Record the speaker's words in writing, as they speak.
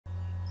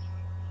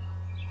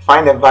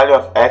Find the value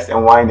of x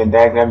and y in the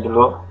diagram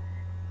below.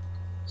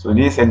 So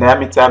this is a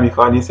diameter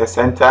because this is a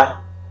center.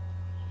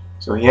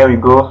 So here we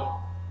go.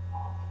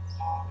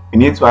 We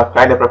need to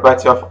apply the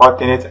property of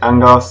alternate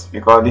angles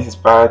because this is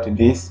parallel to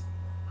this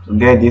to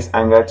get this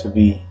angle to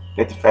be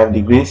 35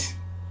 degrees.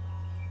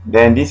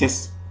 Then this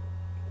is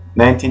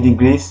 90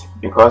 degrees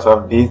because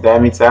of this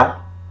diameter.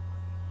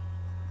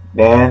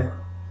 Then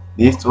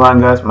these two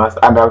angles must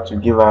add up to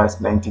give us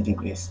 90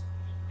 degrees.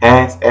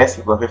 Hence x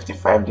equals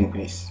 55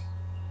 degrees.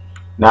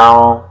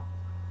 Now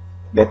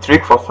the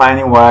trick for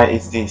finding y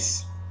is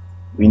this.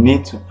 We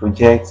need to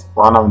project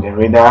one of the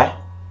radii.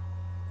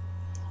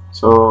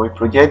 So we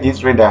project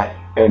this radii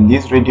and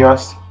this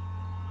radius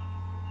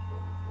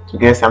to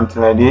get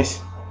something like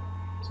this.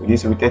 So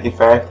this will be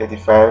 35,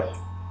 35.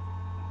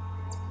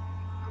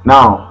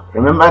 Now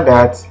remember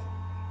that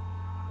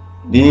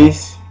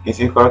this is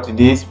equal to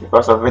this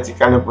because of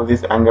vertically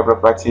opposite angle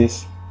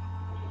properties.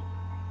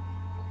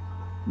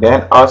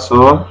 Then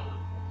also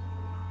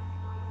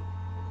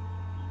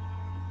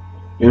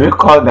you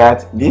recall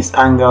that this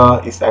angle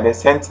is at the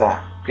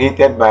center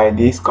created by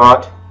this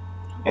chord,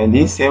 and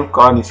this same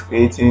chord is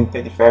creating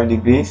 35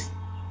 degrees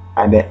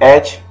at the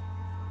edge.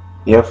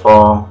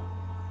 Therefore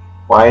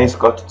y is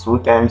equal to 2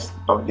 times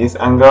of this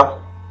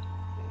angle.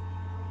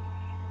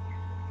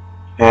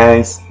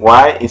 Hence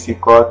y is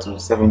equal to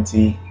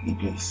 70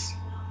 degrees.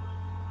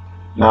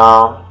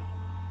 Now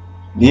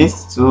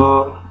these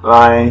two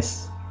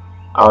lines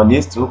or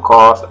these two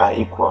chords are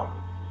equal,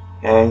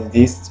 and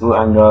these two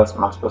angles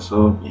must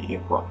also be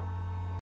equal.